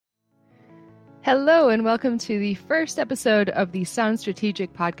Hello and welcome to the first episode of the Sound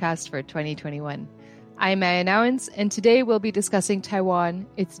Strategic podcast for 2021. I'm Maya Nowens, and today we'll be discussing Taiwan,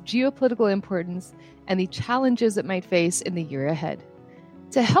 its geopolitical importance, and the challenges it might face in the year ahead.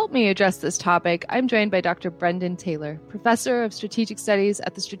 To help me address this topic, I'm joined by Dr. Brendan Taylor, Professor of Strategic Studies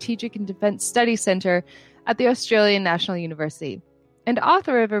at the Strategic and Defense Studies Centre at the Australian National University, and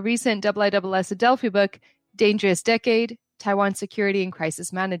author of a recent IISS Adelphi book, Dangerous Decade, Taiwan Security and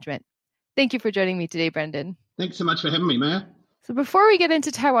Crisis Management. Thank you for joining me today, Brendan. Thanks so much for having me, Maya. So before we get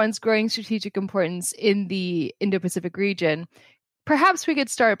into Taiwan's growing strategic importance in the Indo-Pacific region, perhaps we could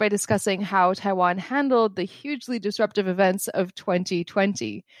start by discussing how Taiwan handled the hugely disruptive events of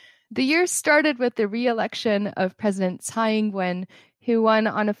 2020. The year started with the re-election of President Tsai Ing-wen, who won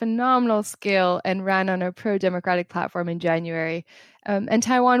on a phenomenal scale and ran on a pro-democratic platform in January. And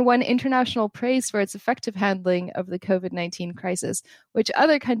Taiwan won international praise for its effective handling of the COVID-19 crisis, which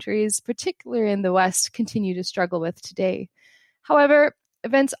other countries, particularly in the West, continue to struggle with today. However,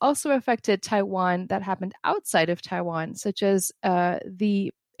 events also affected Taiwan that happened outside of Taiwan, such as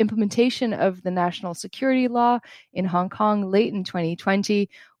the implementation of the national security law in Hong Kong late in 2020,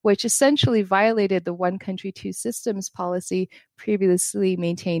 which essentially violated the one country, two systems policy previously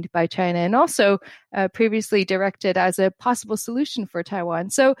maintained by China and also previously directed as a possible solution for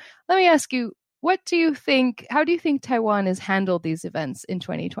Taiwan. So let me ask you, how do you think Taiwan has handled these events in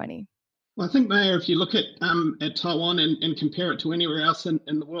 2020? Well, I think, Mayor, if you look at Taiwan and compare it to anywhere else in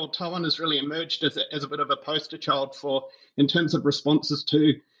the world, Taiwan has really emerged as a bit of a poster child in terms of responses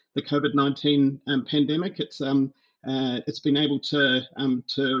to the COVID-19 pandemic. It's been able to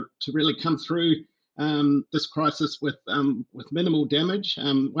really come through this crisis with minimal damage.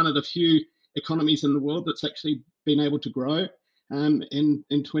 One of the few economies in the world that's actually been able to grow in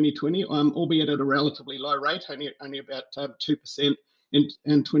 2020, albeit at a relatively low rate, only about 2% in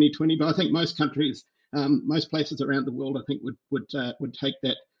 2020. But I think most countries, most places around the world, I think would take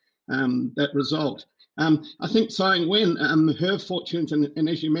that result. I think Tsai Ing-wen, her fortunes, and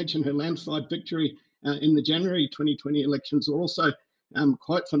as you mentioned, her landslide victory in the January 2020 elections are also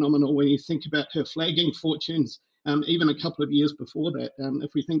quite phenomenal when you think about her flagging fortunes even a couple of years before that.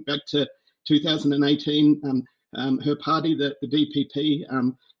 If we think back to 2018, her party, the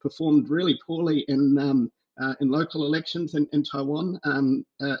DPP, performed really poorly in local elections in Taiwan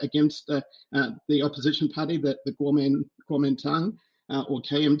against the opposition party, the Kuomintang, or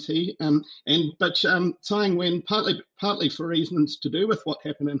KMT. But Tsai Ing-wen, partly for reasons to do with what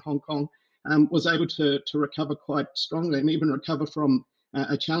happened in Hong Kong, was able to recover quite strongly and even recover from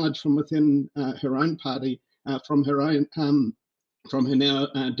a challenge from within her own party, from her now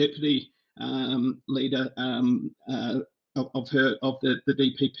deputy leader of the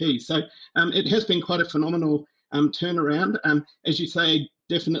DPP. So it has been quite a phenomenal turnaround. As you say,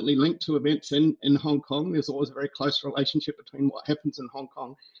 definitely linked to events in Hong Kong. There's always a very close relationship between what happens in Hong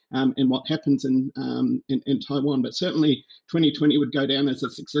Kong and what happens in Taiwan. But certainly 2020 would go down as a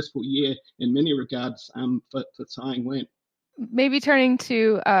successful year in many regards for Tsai Ing-wen. Maybe turning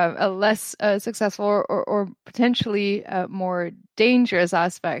to a less successful or potentially more dangerous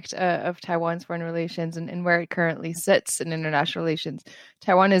aspect of Taiwan's foreign relations and where it currently sits in international relations.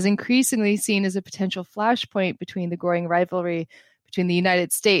 Taiwan is increasingly seen as a potential flashpoint between the growing rivalry between the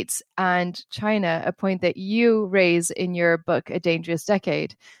United States and China, a point that you raise in your book, A Dangerous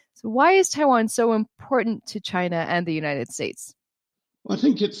Decade. So why is Taiwan so important to China and the United States? Well, I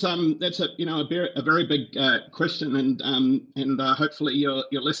think that's a very big question, and hopefully your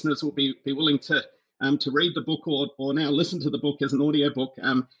listeners will be willing to read the book or now listen to the book as an audiobook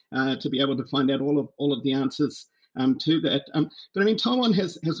to be able to find out all of the answers to that. But I mean, Taiwan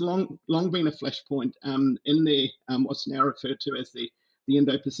has long been a flashpoint in the what's now referred to as the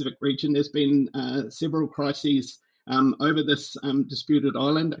Indo-Pacific region. There's been several crises over this disputed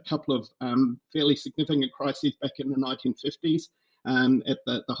island, a couple of fairly significant crises back in the 1950s. At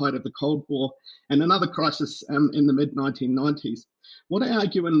the height of the Cold War, and another crisis in the mid-1990s. What I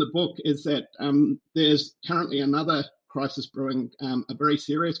argue in the book is that there's currently another crisis brewing, a very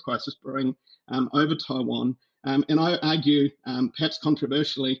serious crisis brewing over Taiwan. And I argue, perhaps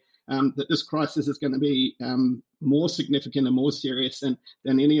controversially, that this crisis is going to be more significant and more serious than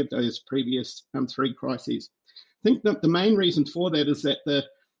any of those previous three crises. I think that the main reason for that is that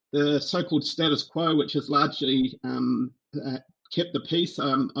the so-called status quo, which has largely kept the peace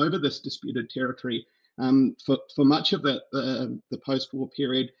over this disputed territory for much of the post-war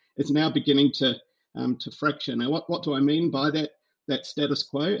period, is now beginning to fracture. Now, what do I mean by that status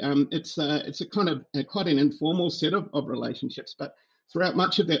quo? It's a kind of quite an informal set of relationships, but throughout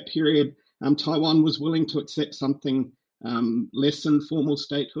much of that period, Taiwan was willing to accept something less than formal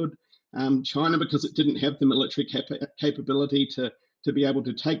statehood. China, because it didn't have the military capability to be able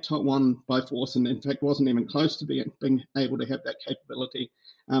to take Taiwan by force, and in fact wasn't even close to being able to have that capability,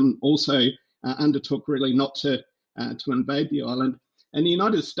 also undertook really not to invade the island. And the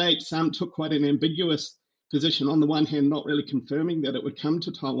United States took quite an ambiguous position. On the one hand, not really confirming that it would come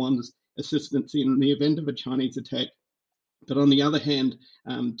to Taiwan's assistance in the event of a Chinese attack, but on the other hand,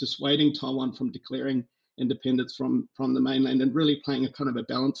 dissuading Taiwan from declaring independence from the mainland and really playing a kind of a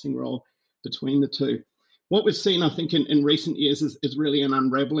balancing role between the two. What we've seen, I think, in recent years is really an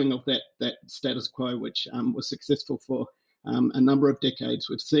unraveling of that status quo, which was successful for a number of decades.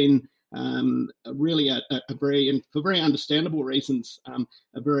 We've seen really a very, and for very understandable reasons,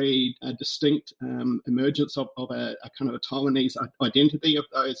 a very distinct emergence of a kind of a Taiwanese identity of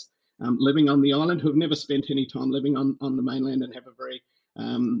those living on the island who have never spent any time living on the mainland and have a very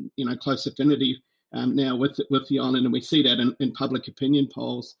close affinity now with the island. And we see that in public opinion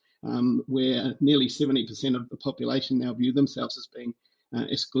polls where nearly 70% of the population now view themselves as being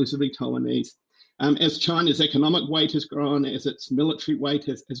exclusively Taiwanese. As China's economic weight has grown, as its military weight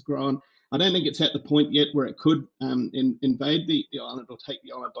has grown, I don't think it's at the point yet where it could invade the island or take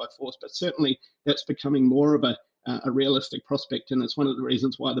the island by force, but certainly that's becoming more of a realistic prospect. And it's one of the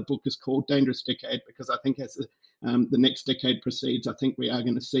reasons why the book is called Dangerous Decade, because I think as the next decade proceeds, I think we are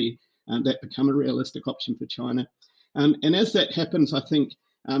going to see that become a realistic option for China. And as that happens, I think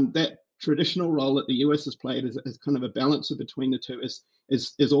that traditional role that the US has played as kind of a balancer between the two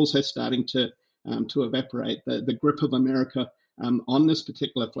is also starting to evaporate. The grip of America on this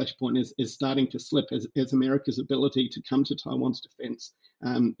particular flashpoint is starting to slip as America's ability to come to Taiwan's defense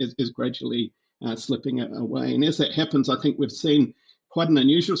is gradually slipping away. And as that happens, I think we've seen quite an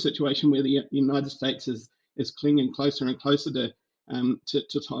unusual situation where the United States is clinging closer and closer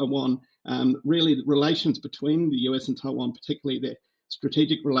to Taiwan. Really, the relations between the US and Taiwan, particularly their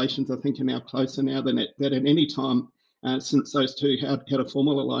strategic relations, I think are now closer now than at any time since those two had a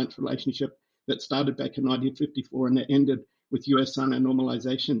formal alliance relationship that started back in 1954 and that ended with US-China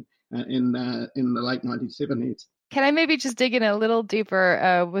normalization in the late 1970s. Can I maybe just dig in a little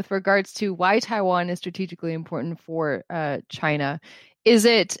deeper with regards to why Taiwan is strategically important for China? Is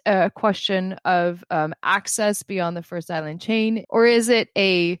it a question of access beyond the First Island chain, or is it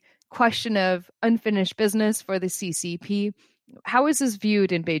a question of unfinished business for the CCP? How is this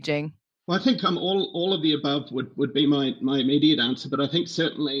viewed in Beijing? Well, I think all of the above would be my immediate answer, but I think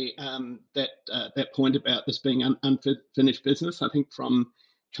certainly that point about this being unfinished business, I think from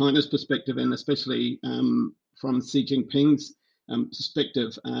China's perspective and especially from Xi Jinping's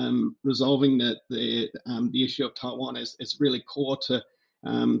perspective, resolving the issue of Taiwan is really core to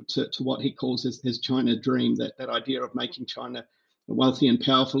what he calls his China dream, that idea of making China wealthy and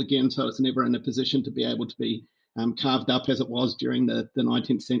powerful again, so it's never in a position to be able to be carved up as it was during the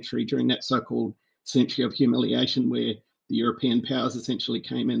 19th century, during that so-called century of humiliation where the European powers essentially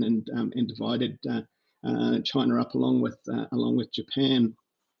came in and divided China up along with Japan.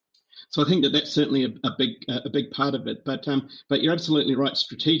 So I think that's certainly a big part of it. But you're absolutely right.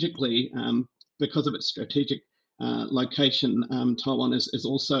 Strategically, because of its strategic location, Taiwan is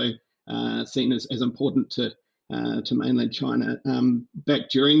also seen as important to mainland China. Back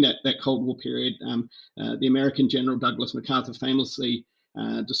during that Cold War period, the American General Douglas MacArthur famously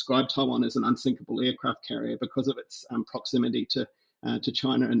described Taiwan as an unsinkable aircraft carrier because of its proximity to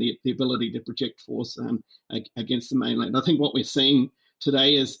China and the ability to project force against the mainland. I think what we're seeing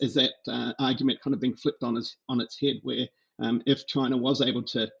today is that argument kind of being flipped on its head, where if China was able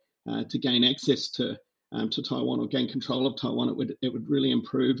to gain access to Taiwan or gain control of Taiwan, it would really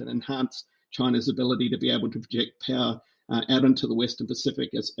improve and enhance China's ability to be able to project power out into the Western Pacific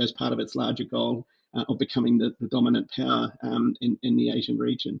as part of its larger goal of becoming the dominant power in the Asian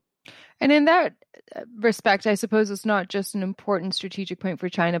region. And in that respect, I suppose it's not just an important strategic point for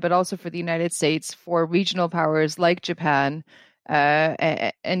China, but also for the United States, for regional powers like Japan,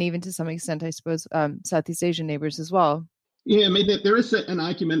 and even to some extent, I suppose, Southeast Asian neighbors as well. Yeah, I mean, there is an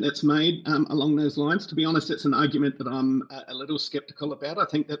argument that's made along those lines. To be honest, it's an argument that I'm a little skeptical about. I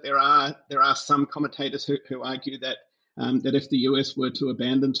think that there are some commentators who argue that if the US were to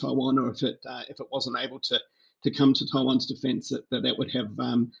abandon Taiwan, or if it wasn't able to come to Taiwan's defense, that would have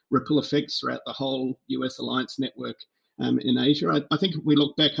ripple effects throughout the whole US alliance network in Asia. I think if we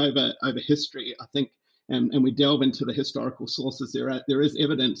look back over history, I think, and we delve into the historical sources, there is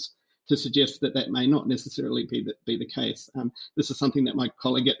evidence to suggest that may not necessarily be the case. This is something that my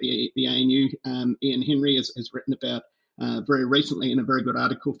colleague at the ANU, Ian Henry, has written about very recently in a very good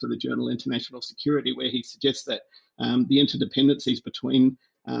article for the journal International Security, where he suggests that the interdependencies between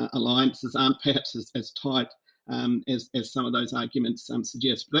alliances aren't perhaps as tight as some of those arguments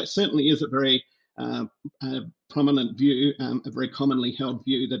suggest. But that certainly is a very prominent view, a very commonly held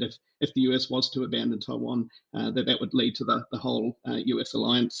view that if the US was to abandon Taiwan, that would lead to the whole US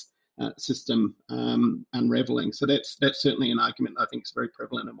alliance system unraveling. So that's certainly an argument I think is very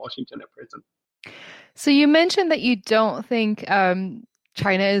prevalent in Washington at present. So you mentioned that you don't think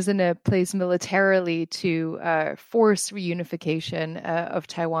China is in a place militarily to force reunification of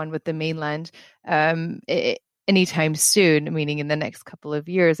Taiwan with the mainland anytime soon, meaning in the next couple of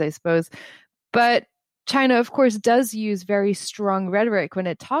years, I suppose. But China, of course, does use very strong rhetoric when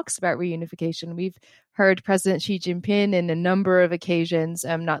it talks about reunification. We've heard President Xi Jinping in a number of occasions,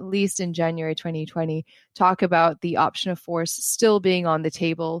 not least in January 2020, talk about the option of force still being on the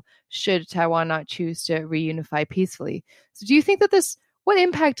table should Taiwan not choose to reunify peacefully. So do you think that what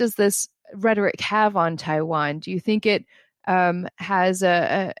impact does this rhetoric have on Taiwan? Do you think it has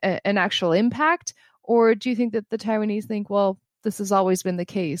an actual impact? Or do you think that the Taiwanese think, well, this has always been the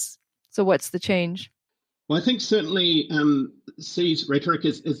case? So what's the change? Well, I think certainly Xi's rhetoric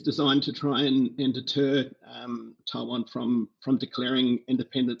is designed to try and deter Taiwan from declaring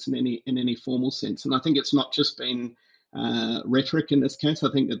independence in any formal sense. And I think it's not just been rhetoric in this case.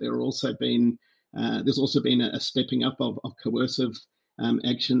 I think that there's also been a stepping up of coercive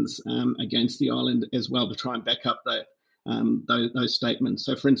actions against the island as well to try and back up those statements.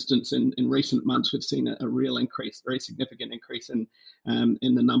 So, for instance, in recent months, we've seen a real increase, very significant increase in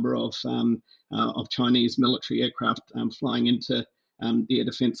the number of Chinese military aircraft flying into the Air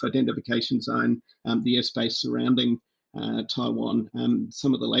Defence Identification Zone, the airspace surrounding Taiwan.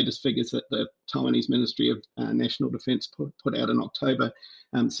 Some of the latest figures that the Taiwanese Ministry of National Defence put out in October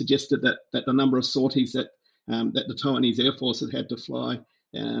suggested that the number of sorties that the Taiwanese Air Force had to fly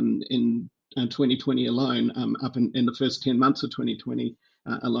in 2020 alone, up in the first 10 months of 2020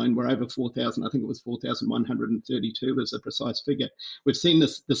 alone, were over 4,000. I think it was 4,132 was a precise figure. We've seen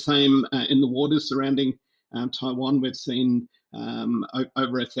the same in the waters surrounding Taiwan. We've seen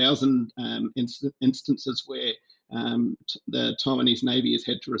over 1,000 instances where the Taiwanese Navy has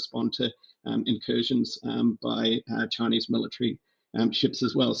had to respond to incursions by Chinese military ships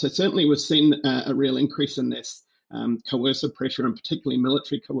as well. So certainly we've seen a real increase in this coercive pressure, and particularly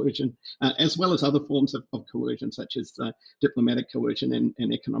military coercion, as well as other forms of coercion, such as diplomatic coercion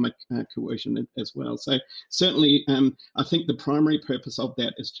and economic coercion as well. So certainly, I think the primary purpose of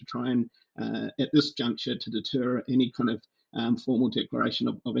that is to try and, at this juncture, to deter any kind of formal declaration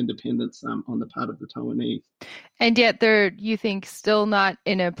of independence on the part of the Taiwanese. And yet they're, you think, still not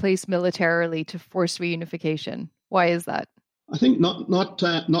in a place militarily to force reunification. Why is that? I think not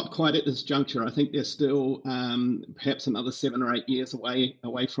quite at this juncture. I think they're still perhaps another 7 or 8 years away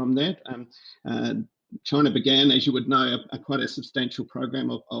from that. China began, as you would know, quite a substantial program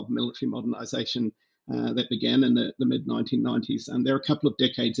of military modernization that began in the mid 1990s, and they're a couple of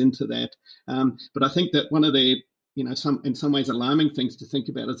decades into that. But I think that one of the in some ways alarming things to think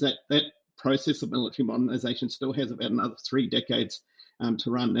about is that process of military modernization still has about another 3 decades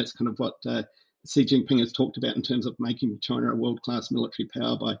to run. That's kind of what Xi Jinping has talked about in terms of making China a world-class military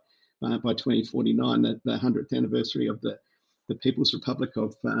power by 2049, the 100th anniversary of the People's Republic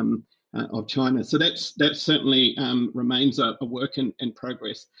of China. So that certainly remains a work in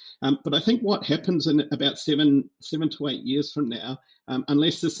progress. But I think what happens in about 7 to 8 years from now,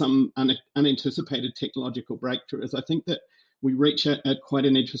 unless there's some unanticipated technological breakthrough, is I think that we reach at quite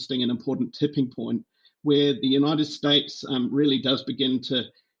an interesting and important tipping point where the United States really does begin to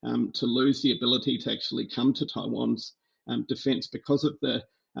lose the ability to actually come to Taiwan's defense because of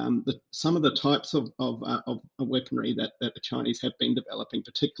some of the types of weaponry that the Chinese have been developing,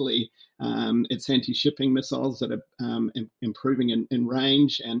 particularly its anti-shipping missiles that are improving in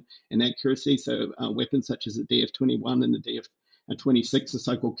range and accuracy. So weapons such as the DF-21 and the DF-26, the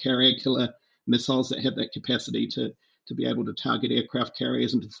so-called carrier killer missiles that have that capacity to be able to target aircraft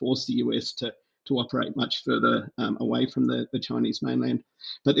carriers and to force the US to operate much further away from the Chinese mainland.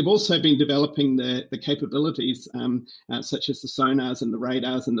 But they've also been developing the capabilities such as the sonars and the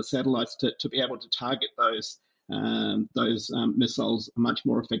radars and the satellites to be able to target those missiles much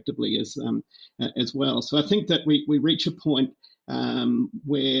more effectively as well. So I think that we reach a point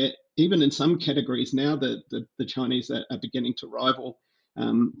where even in some categories now the Chinese are beginning to rival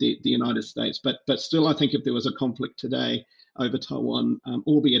the United States. But still, I think if there was a conflict today over Taiwan,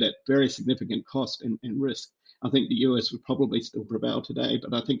 albeit at very significant cost and risk, I think the US would probably still prevail today.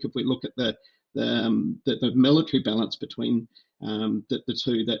 But I think if we look at the military balance between the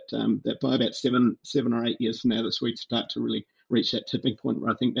two, that by about 7 or 8 years from now, that's where we start to really reach that tipping point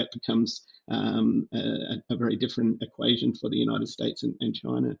where I think that becomes a very different equation for the United States and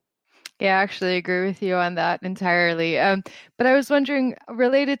China. Yeah, I actually agree with you on that entirely. But I was wondering,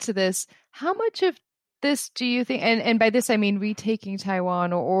 related to this, how much of this do you think, and by this I mean retaking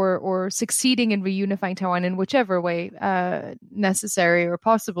Taiwan or succeeding in reunifying Taiwan in whichever way necessary or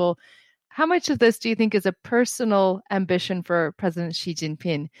possible, how much of this do you think is a personal ambition for President Xi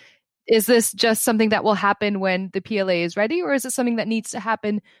Jinping? Is this just something that will happen when the PLA is ready, or is it something that needs to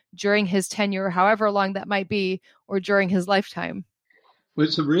happen during his tenure, however long that might be, or during his lifetime? Well,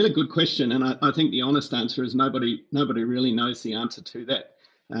 it's a really good question, and I think the honest answer is nobody really knows the answer to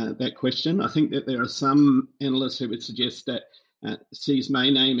that question. I think that there are some analysts who would suggest that Xi's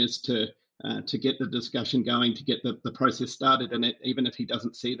main aim is to get the discussion going, to get the process started, and even if he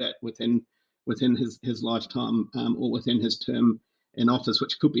doesn't see that within his lifetime or within his term in office,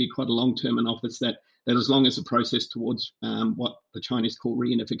 which could be quite a long term in office, that as long as the process towards what the Chinese call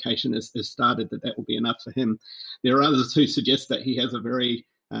reunification is started, that will be enough for him. There are others who suggest that he has a very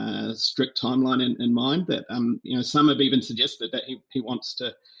strict timeline in mind. That some have even suggested that he wants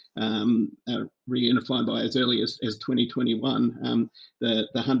to reunify by as early as 2021, the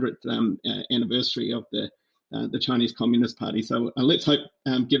 100th anniversary of the Chinese Communist Party. So let's hope,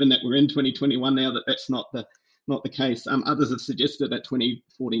 given that we're in 2021 now, that's not the case. Others have suggested that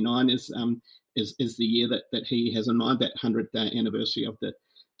 2049 is the year that he has in mind, that 100th anniversary of the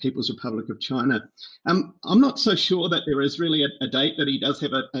People's Republic of China. I'm not so sure that there is really a date, that he does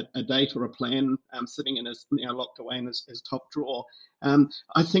have a date or a plan sitting in his, locked away in his top drawer.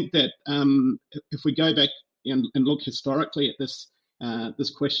 I think that if we go back and look historically at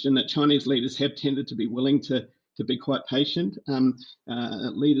this question, that Chinese leaders have tended to be willing to be quite patient.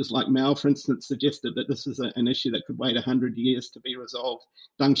 Leaders like Mao, for instance, suggested that this is an issue that could wait 100 years to be resolved.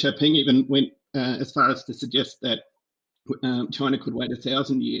 Deng Xiaoping even went as far as to suggest that China could wait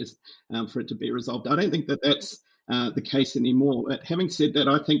 1,000 years for it to be resolved. I don't think that that's the case anymore. But having said that,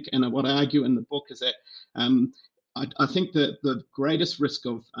 I think, and what I argue in the book is that I think that the greatest risk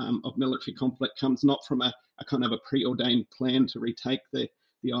of military conflict comes not from a kind of a preordained plan to retake the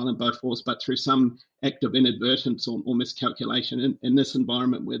island by force, but through some act of inadvertence or miscalculation in this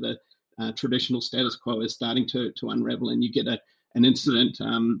environment where the traditional status quo is starting to unravel, and you get an incident,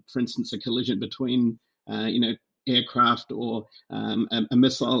 for instance, a collision between aircraft or a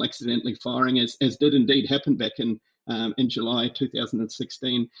missile accidentally firing, as did indeed happen back in July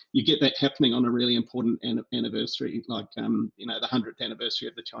 2016. You get that happening on a really important anniversary, like the 100th anniversary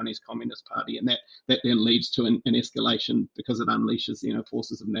of the Chinese Communist Party, and that then leads to an escalation because it unleashes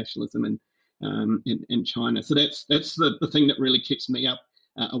forces of nationalism in China. So that's the thing that really keeps me up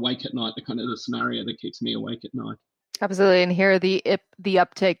awake at night, the kind of the scenario that keeps me awake at night. Absolutely, and here the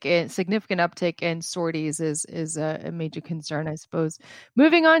uptick in significant uptick in sorties is a major concern, I suppose.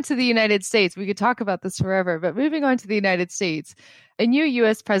 Moving on to the United States, we could talk about this forever, but moving on to the United States, a new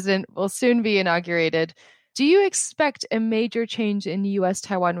U.S. president will soon be inaugurated. Do you expect a major change in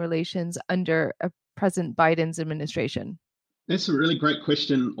U.S.-Taiwan relations under President Biden's administration? That's a really great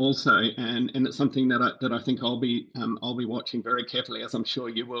question, also, and it's something that I think I'll be watching very carefully, as I'm sure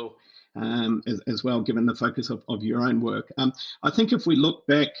you will. As well, given the focus of your own work. I think if we look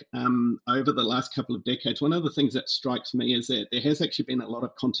back over the last couple of decades, one of the things that strikes me is that there has actually been a lot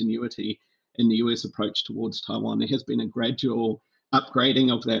of continuity in the US approach towards Taiwan. There has been a gradual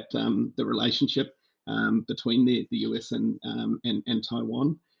upgrading of that the relationship between the US and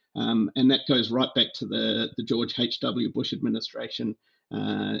Taiwan. And that goes right back to the George H.W. Bush administration.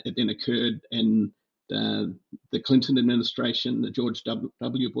 It then occurred in the Clinton administration, the George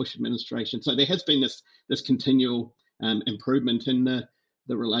W. Bush administration. So there has been this continual improvement in the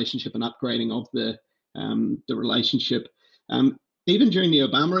relationship and upgrading of the relationship. Even during the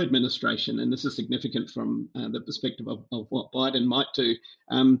Obama administration, and this is significant from the perspective of what Biden might do,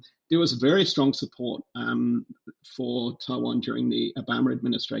 there was very strong support for Taiwan during the Obama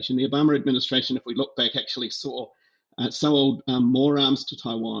administration. The Obama administration, if we look back, actually sold more arms to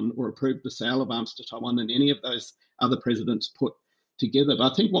Taiwan or approved the sale of arms to Taiwan than any of those other presidents put together.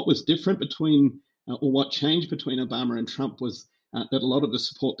 But I think what was different between, or what changed between Obama and Trump was that a lot of the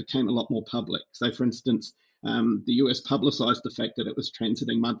support became a lot more public. So, for instance, the US publicized the fact that it was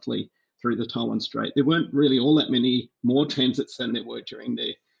transiting monthly through the Taiwan Strait. There weren't really all that many more transits than there were during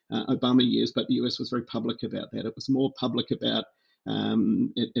the Obama years, but the US was very public about that. It was more public about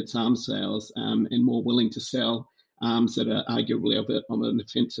its arms sales and more willing to sell arms that are arguably of an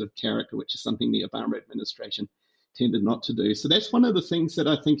offensive character, which is something the Obama administration tended not to do. So that's one of the things that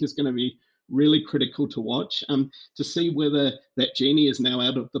I think is going to be really critical to watch, to see whether that genie is now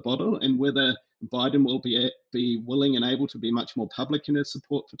out of the bottle and whether Biden will be willing and able to be much more public in his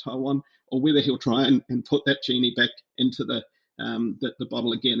support for Taiwan, or whether he'll try and put that genie back into the the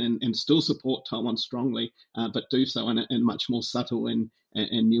bottle again and still support Taiwan strongly, but do so in a much more subtle and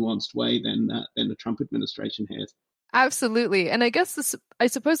nuanced way than the Trump administration has. Absolutely. And I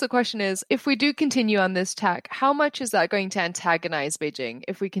suppose the question is, if we do continue on this tack, how much is that going to antagonize Beijing?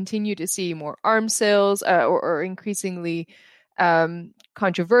 If we continue to see more arms sales or increasingly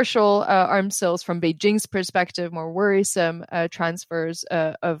controversial arms sales from Beijing's perspective, more worrisome transfers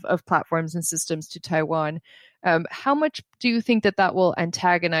of platforms and systems to Taiwan, how much do you think that will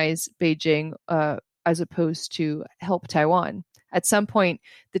antagonize Beijing as opposed to help Taiwan? At some point,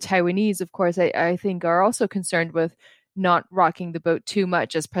 the Taiwanese, of course, I think are also concerned with not rocking the boat too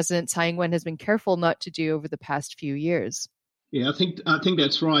much, as President Tsai Ing-wen has been careful not to do over the past few years. Yeah, I think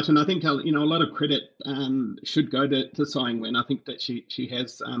that's right, and I think a lot of credit should go to Tsai Ing-wen. I think that she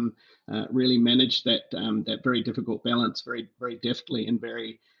has really managed that very difficult balance very very deftly and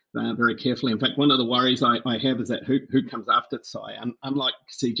very carefully. In fact, one of the worries I have is that who comes after Tsai. Unlike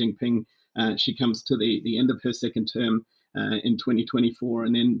Xi Jinping, she comes to the end of her second term in 2024,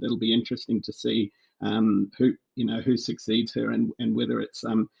 and then it'll be interesting to see who succeeds her and whether it's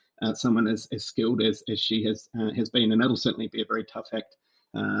someone as skilled as she has been, and that'll certainly be a very tough act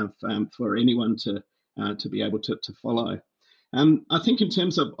for anyone to be able to follow. I think in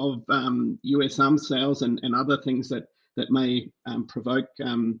terms of US arms sales and other things that may provoke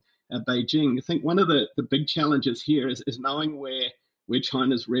Beijing, I think one of the big challenges here is knowing where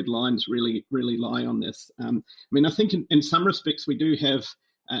China's red lines really lie on this. I think in some respects we do have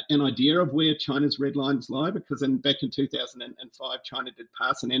an idea of where China's red lines lie, because back in 2005, China did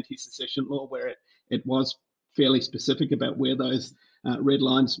pass an anti-secession law where it was fairly specific about where those red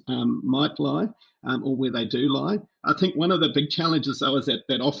lines might lie, or where they do lie. I think one of the big challenges, though, is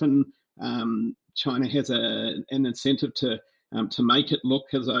that often China has an incentive to make it look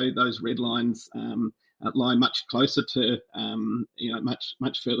as though those red lines lie much closer to,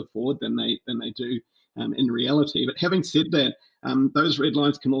 much further forward than they do in reality. But having said that, those red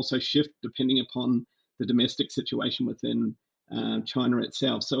lines can also shift depending upon the domestic situation within China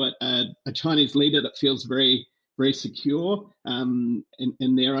itself. So a Chinese leader that feels very, very secure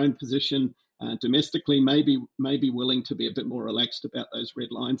in their own position domestically may be willing to be a bit more relaxed about those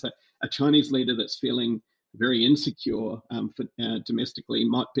red lines. A Chinese leader that's feeling very insecure domestically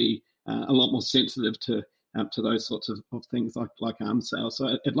might be a lot more sensitive to those sorts of things like arms sales. So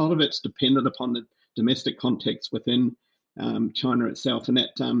a lot of it's dependent upon the domestic context within China itself, and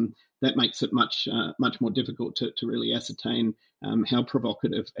that makes it much more difficult to really ascertain how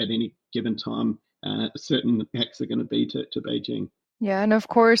provocative at any given time certain acts are going to be to Beijing. Yeah, and of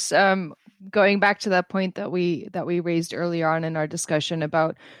course, going back to that point that we raised earlier on in our discussion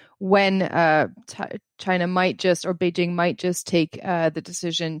about when China might just, or Beijing might just take the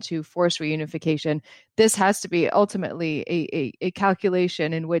decision to force reunification, this has to be ultimately a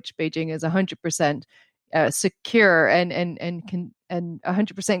calculation in which Beijing is 100% secure and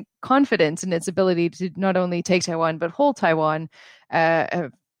 100% confident in its ability to not only take Taiwan but hold Taiwan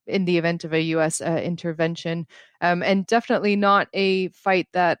in the event of a U.S. intervention, and definitely not a fight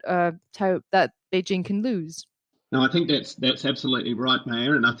that Beijing can lose. No, I think that's absolutely right,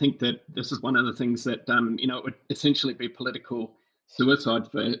 Mayor, and I think that this is one of the things that it would essentially be political suicide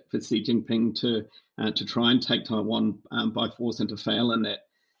for Xi Jinping to try and take Taiwan by force and to fail in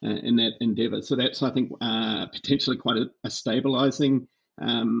that endeavour. So that's, I think, potentially quite a stabilising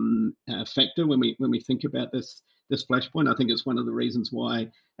factor when we think about this flashpoint. I think it's one of the reasons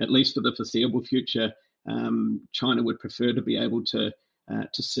why, at least for the foreseeable future, China would prefer to be able to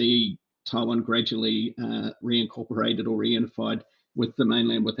see Taiwan gradually reincorporated or reunified with the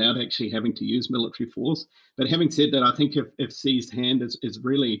mainland without actually having to use military force. But having said that, I think if Xi's hand is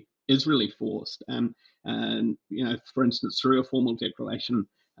really forced, and for instance, through a formal declaration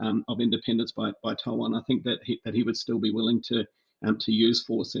of independence by Taiwan, I think that he would still be willing to use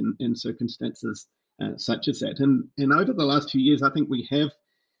force in circumstances such as that. And over the last few years, I think we have,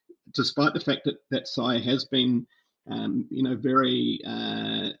 despite the fact that Tsai has been very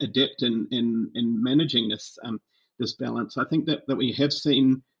adept in managing this balance, I think that we have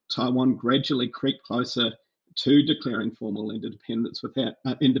seen Taiwan gradually creep closer to declaring formal independence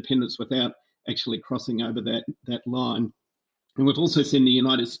without actually crossing over that line. And we've also seen the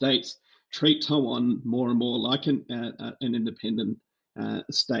United States treat Taiwan more and more like an independent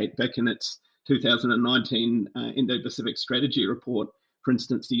state. Back in its 2019 Indo-Pacific Strategy Report, for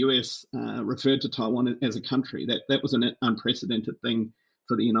instance, the US referred to Taiwan as a country. That was an unprecedented thing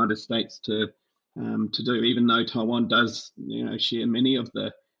for the United States to do, even though Taiwan does share many of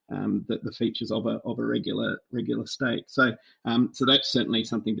the features of a regular state. So that's certainly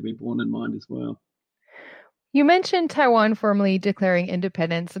something to be borne in mind as well. You mentioned Taiwan formally declaring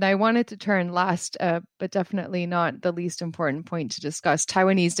independence, and I wanted to turn last, but definitely not the least important point to discuss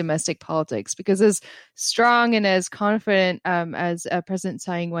Taiwanese domestic politics, because as strong and as confident as President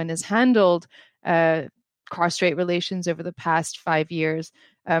Tsai Ing-wen has handled uh, cross-strait relations over the past 5 years,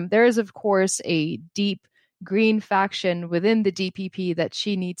 there is, of course, a deep Green faction within the DPP that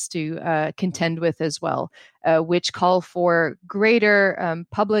she needs to contend with as well, which call for greater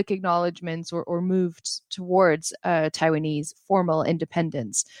public acknowledgements or moves towards Taiwanese formal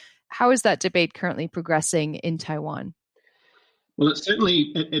independence. How is that debate currently progressing in Taiwan? Well, it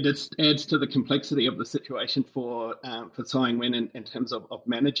certainly adds to the complexity of the situation for Tsai Ing-wen in terms of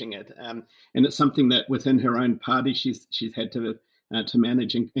managing it, and it's something that within her own party she's had to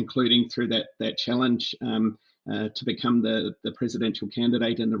manage, including through that challenge to become the presidential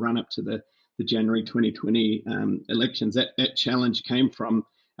candidate in the run up to the January 2020 elections. That challenge came from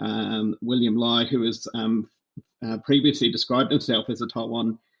William Lai, who has previously described himself as a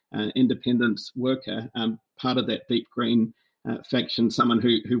Taiwan independence worker, part of that Deep Green faction, someone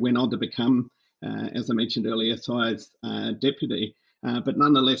who went on to become, as I mentioned earlier, Tsai's deputy. But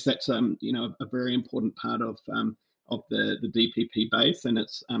nonetheless, that's a very important part of the DPP base, and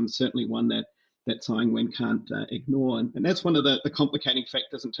it's certainly one that Tsai Ing-wen can't ignore. And that's one of the complicating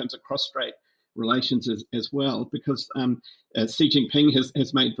factors in terms of cross-strait relations as well, because Xi Jinping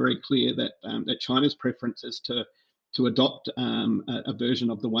has made very clear that China's preference is to adopt a version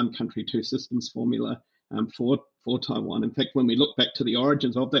of the one country, two systems formula for Taiwan. In fact, when we look back to the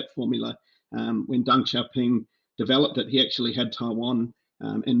origins of that formula, when Deng Xiaoping developed it, he actually had Taiwan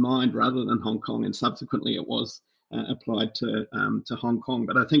in mind rather than Hong Kong, and subsequently it was applied to Hong Kong.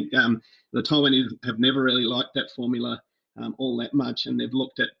 But I think the Taiwanese have never really liked that formula all that much, and they've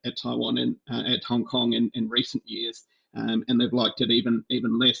looked at Taiwan and at Hong Kong in recent years, and they've liked it even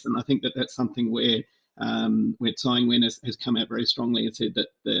less. And I think that's something where Tsai Ing-wen has come out very strongly and said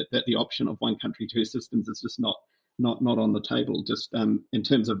that the option of one country, two systems is just not on the table. Just in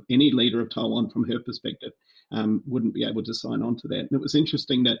terms of any leader of Taiwan, from her perspective, wouldn't be able to sign on to that. And it was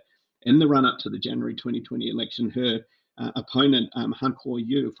interesting that in the run up to the January 2020 election, her opponent Han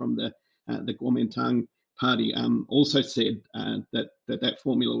Kuo-yu from the Kuomintang party also said that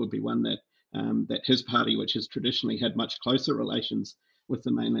formula would be one that his party, which has traditionally had much closer relations with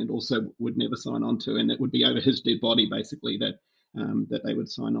the mainland, also would never sign on to, and it would be over his dead body, basically, that they would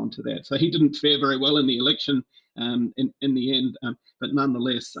sign on to that. So he didn't fare very well in the election in the end, but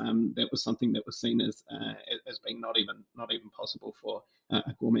nonetheless, that was something that was seen as being not even possible for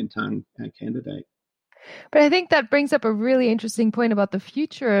a Kuomintang candidate. But I think that brings up a really interesting point about the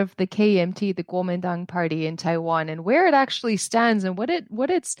future of the KMT, the Kuomintang Party in Taiwan, and where it actually stands and what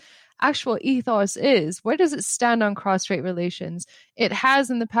its actual ethos is. Where does it stand on cross-strait relations? It has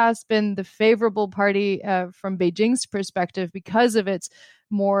in the past been the favorable party from Beijing's perspective because of its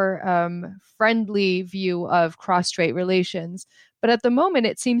more friendly view of cross-strait relations. But at the moment,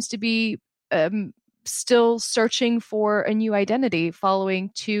 it seems to be still searching for a new identity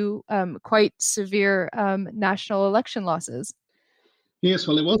following two quite severe national election losses. Yes,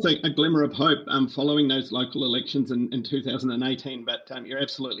 well, there was a glimmer of hope following those local elections in 2018, but you're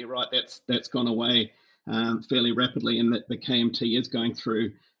absolutely right. That's gone away fairly rapidly, and that the KMT is going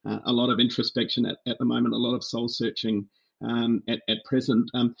through a lot of introspection at the moment, a lot of soul searching at present.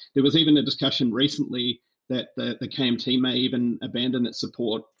 There was even a discussion recently that the KMT may even abandon its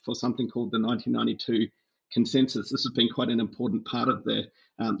support for something called the 1992 consensus. This has been quite an important part of the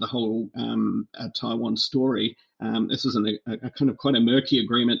whole Taiwan story. This is a kind of quite a murky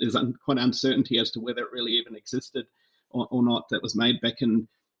agreement. There's quite uncertainty as to whether it really even existed or not. That was made back in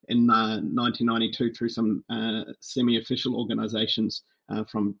 1992 through some semi-official organizations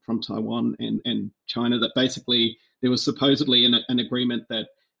from Taiwan and China, that basically there was supposedly an agreement that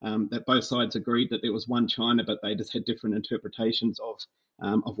both sides agreed that there was one China, but they just had different interpretations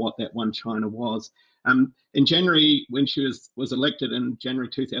of what that one China was. In January, when she was elected in January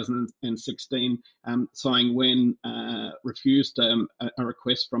 2016, Tsai Ing-wen refused a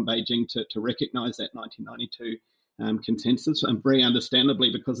request from Beijing to recognize that 1992 consensus, and very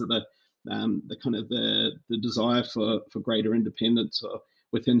understandably because of the kind of the desire for greater independence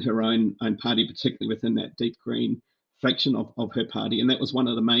within her own party, particularly within that Deep Green faction of her party. And that was one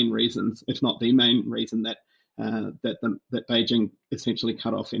of the main reasons, if not the main reason, that Beijing essentially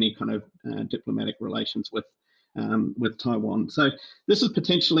cut off any kind of diplomatic relations with Taiwan. So this is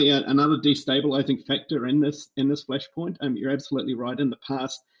potentially another destabilizing factor in this flashpoint. You're absolutely right. In the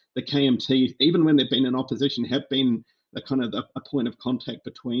past, the KMT, even when they've been in opposition, have been a kind of a point of contact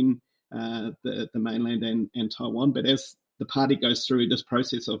between the mainland and Taiwan. But as the party goes through this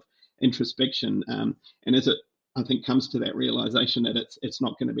process of introspection. And as it, I think, comes to that realization that it's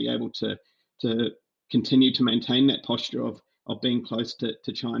not going to be able to continue to maintain that posture of being close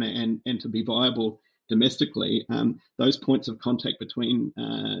to China and to be viable domestically, those points of contact between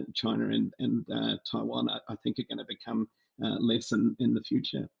China and Taiwan, I think, are going to become less in the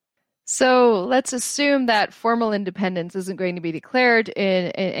future. So let's assume that formal independence isn't going to be declared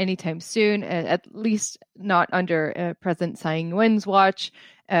in anytime soon, at least not under President Tsai Ing-wen's watch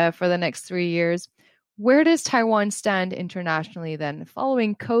for the next 3 years. Where does Taiwan stand internationally then?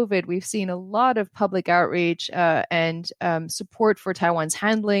 Following COVID, we've seen a lot of public outreach and support for Taiwan's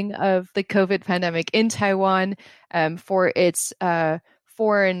handling of the COVID pandemic in Taiwan, for its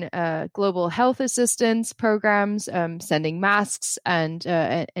foreign global health assistance programs, sending masks and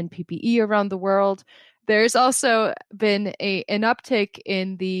PPE around the world. There's also been an uptick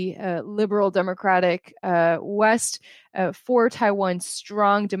in the liberal democratic West for Taiwan's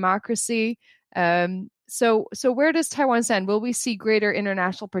strong democracy. So where does Taiwan stand? Will we see greater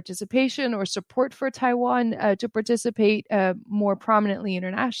international participation or support for Taiwan to participate more prominently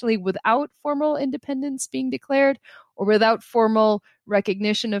internationally without formal independence being declared, or without formal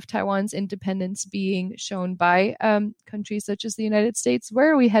recognition of Taiwan's independence being shown by countries such as the United States?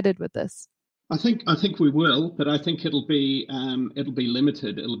 Where are we headed with this? I think we will, but I think it'll be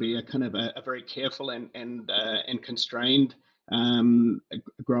limited. It'll be a kind of a very careful and constrained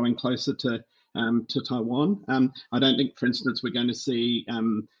growing closer to Taiwan. I don't think, for instance, we're going to see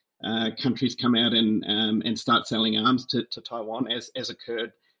countries come out and start selling arms to Taiwan as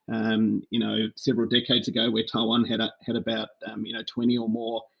occurred several decades ago, where Taiwan had about 20 or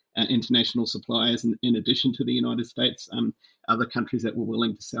more international suppliers in addition to the United States, other countries that were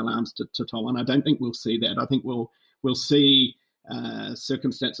willing to sell arms to Taiwan. I don't think we'll see that. I think we'll see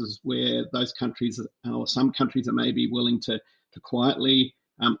circumstances where those countries, or some countries, are maybe willing to quietly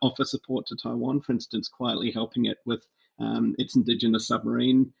offer support to Taiwan, for instance, quietly helping it with its indigenous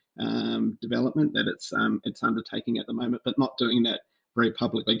submarine development that it's undertaking at the moment, but not doing that very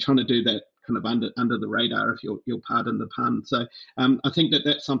publicly, trying to do that kind of under the radar, if you'll pardon the pun. So I think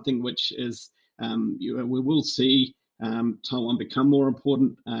that's something which is, we will see Taiwan become more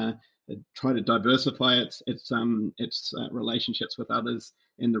important, try to diversify its relationships with others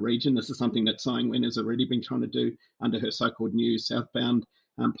in the region. This is something that Tsai Ing-wen has already been trying to do under her so-called new southbound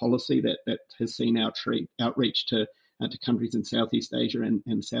policy that has seen outreach to countries in Southeast Asia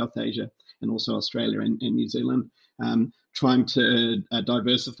and South Asia, and also Australia and New Zealand, trying to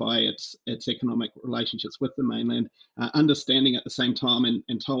diversify its economic relationships with the mainland, understanding at the same time,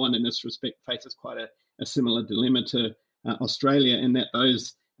 and Taiwan in this respect faces quite a similar dilemma to Australia, in that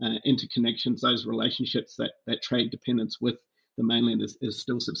those interconnections, those relationships, that trade dependence with the mainland is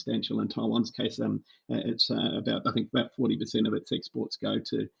still substantial. In Taiwan's case, it's about 40% of its exports go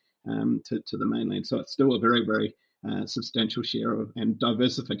to the mainland. So it's still a very, very substantial share of, and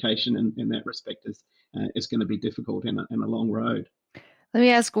diversification in that respect is going to be difficult and a long road. Let me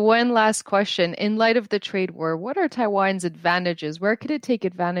ask one last question. In light of the trade war, what are Taiwan's advantages? Where could it take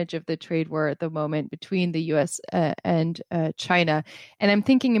advantage of the trade war at the moment between the U.S. and China? And I'm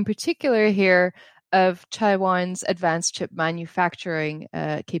thinking in particular here of Taiwan's advanced chip manufacturing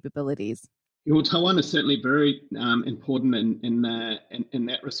capabilities. Well, Taiwan is certainly very important in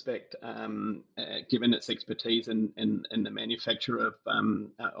that respect, given its expertise in the manufacture of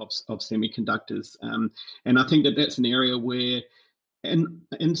semiconductors, and I think that's an area where, and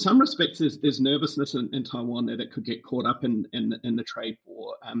in some respects, there's nervousness in Taiwan that it could get caught up in the trade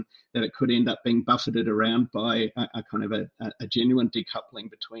war, that it could end up being buffeted around by a kind of a genuine decoupling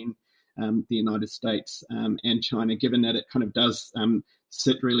between the United States and China, given that it kind of does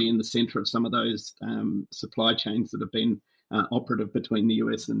sit really in the center of some of those supply chains that have been operative between the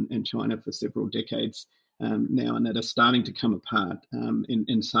US and China for several decades now, and that are starting to come apart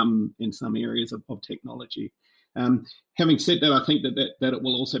in some areas of technology. Having said that, I think that it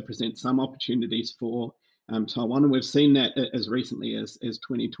will also present some opportunities for Taiwan, and we've seen that as recently as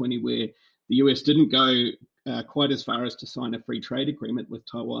 2020, where the US didn't go quite as far as to sign a free trade agreement with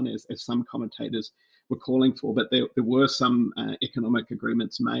Taiwan as some commentators were calling for, but there were some economic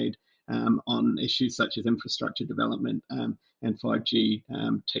agreements made on issues such as infrastructure development and 5G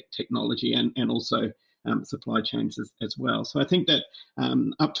technology, and also supply chains as well. So I think that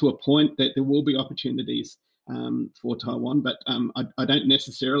up to a point that there will be opportunities for Taiwan, but I don't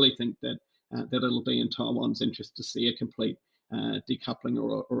necessarily think that it'll be in Taiwan's interest to see a complete decoupling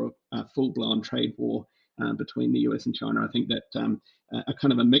or a full-blown trade war between the US and China. I think that a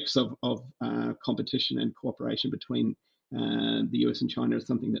kind of a mix of competition and cooperation between the US and China is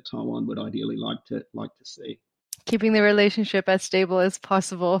something that Taiwan would ideally like to see. Keeping the relationship as stable as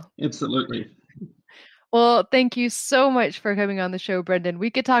possible. Absolutely. Well, thank you so much for coming on the show, Brendan. We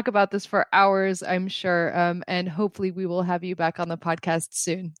could talk about this for hours, I'm sure, and hopefully we will have you back on the podcast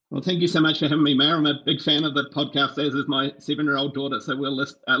soon. Well, thank you so much for having me, Mare. I'm a big fan of the podcast, as is my 7-year-old daughter, so we'll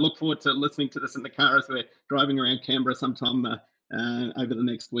look forward to listening to this in the car as we're driving around Canberra sometime over the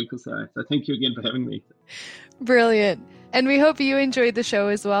next week or so. So thank you again for having me. Brilliant. And we hope you enjoyed the show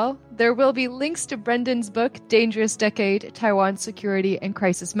as well. There will be links to Brendan's book, Dangerous Decade, Taiwan Security and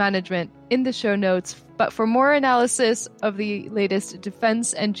Crisis Management, in the show notes. But for more analysis of the latest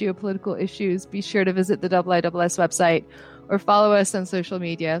defense and geopolitical issues, be sure to visit the IISS website or follow us on social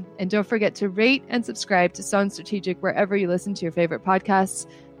media. And don't forget to rate and subscribe to Sound Strategic wherever you listen to your favorite podcasts.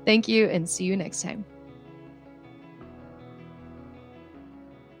 Thank you and see you next time.